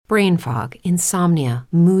brain fog, insomnia,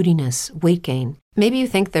 moodiness, weight gain. Maybe you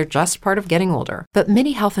think they're just part of getting older, but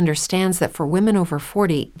MIDI Health understands that for women over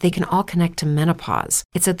 40, they can all connect to menopause.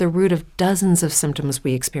 It's at the root of dozens of symptoms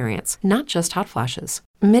we experience, not just hot flashes.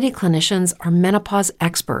 MIDI clinicians are menopause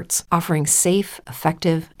experts, offering safe,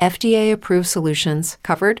 effective, FDA-approved solutions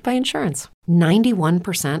covered by insurance.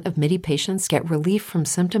 91% of MIDI patients get relief from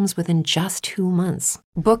symptoms within just 2 months.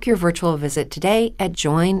 Book your virtual visit today at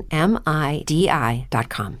joinmidi.com.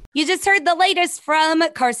 You just heard the latest from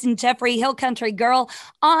Carson Jeffery, Hill Country Girl,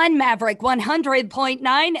 on Maverick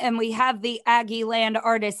 100.9, and we have the Aggie Land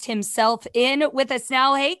artist himself in with us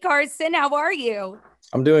now. Hey, Carson, how are you?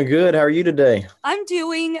 I'm doing good. How are you today? I'm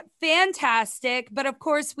doing fantastic, but of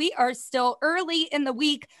course, we are still early in the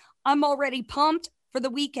week. I'm already pumped for the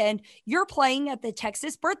weekend. You're playing at the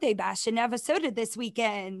Texas Birthday Bash in Navasota this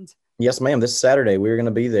weekend. Yes, ma'am. This Saturday, we're going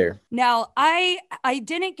to be there. Now, I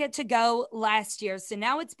didn't get to go last year, so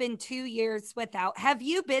now it's been 2 years without. Have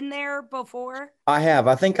you been there before? I have.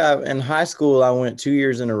 I think in high school, I went 2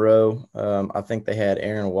 years in a row. I think they had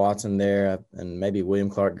Aaron Watson there and maybe William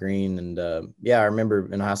Clark Green. And I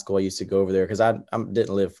remember in high school, I used to go over there because I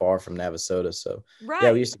didn't live far from Navasota. So right.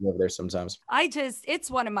 Yeah, we used to go over there sometimes. It's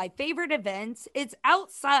one of my favorite events. It's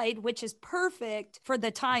outside, which is perfect for the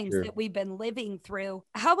times that we've been living through.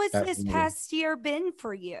 How has this past year been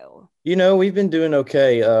for you? You know, we've been doing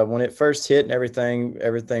okay. When it first hit and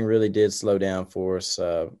everything really did slow down for us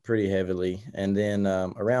pretty heavily. And then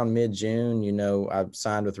around mid-June, you know, I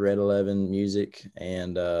signed with Red 11 Music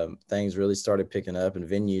and things really started picking up and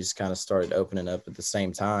venues kind of started opening up at the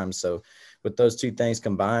same time. So with those two things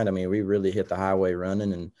combined, I mean, we really hit the highway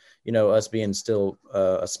running. And, you know, us being still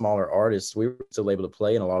a smaller artist, we were still able to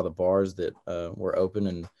play in a lot of the bars that were open.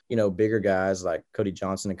 And, you know, bigger guys like Cody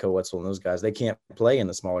Johnson and Co. Wetzel and those guys, they can't play in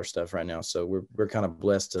the smaller stuff right now. So we're kind of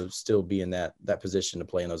blessed to still be in that position to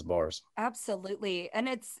play in those bars. Absolutely. And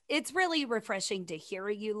it's really refreshing to hear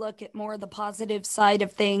you look at more of the positive side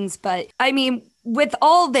of things. But I mean, with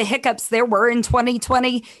all the hiccups there were in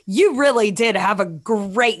 2020, you really did have a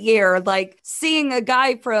great year. Like seeing a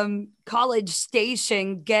guy from College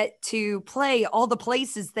Station get to play all the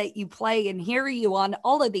places that you play and hear you on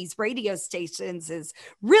all of these radio stations is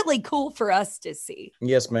really cool for us to see.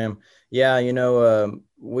 Yes, ma'am. Yeah, you know,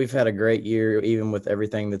 we've had a great year, even with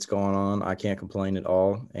everything that's going on. I can't complain at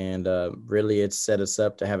all. And really, it's set us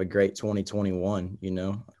up to have a great 2021. You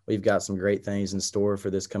know, we've got some great things in store for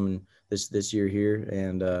this year here.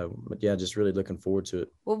 And just really looking forward to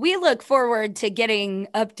it. Well, we look forward to getting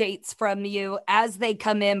updates from you as they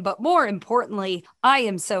come in. But more importantly, I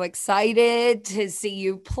am so excited to see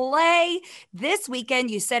you play this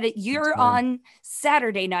weekend. You said it, you're on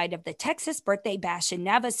Saturday night of the Texas Birthday Bash in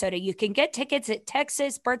Navasota. You can get tickets at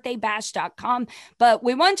texasbirthdaybash.com, but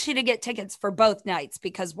we want you to get tickets for both nights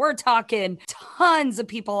because we're talking tons of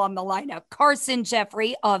people on the lineup. Carson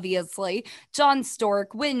Jeffery, obviously, John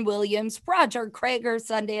Stork, Wynn Williams, Roger Krager,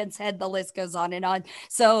 Sundance Head, the list goes on and on.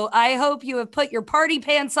 So I hope you have put your party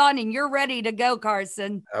pants on and you're ready to go,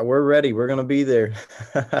 Carson. We're ready. We're going to be there.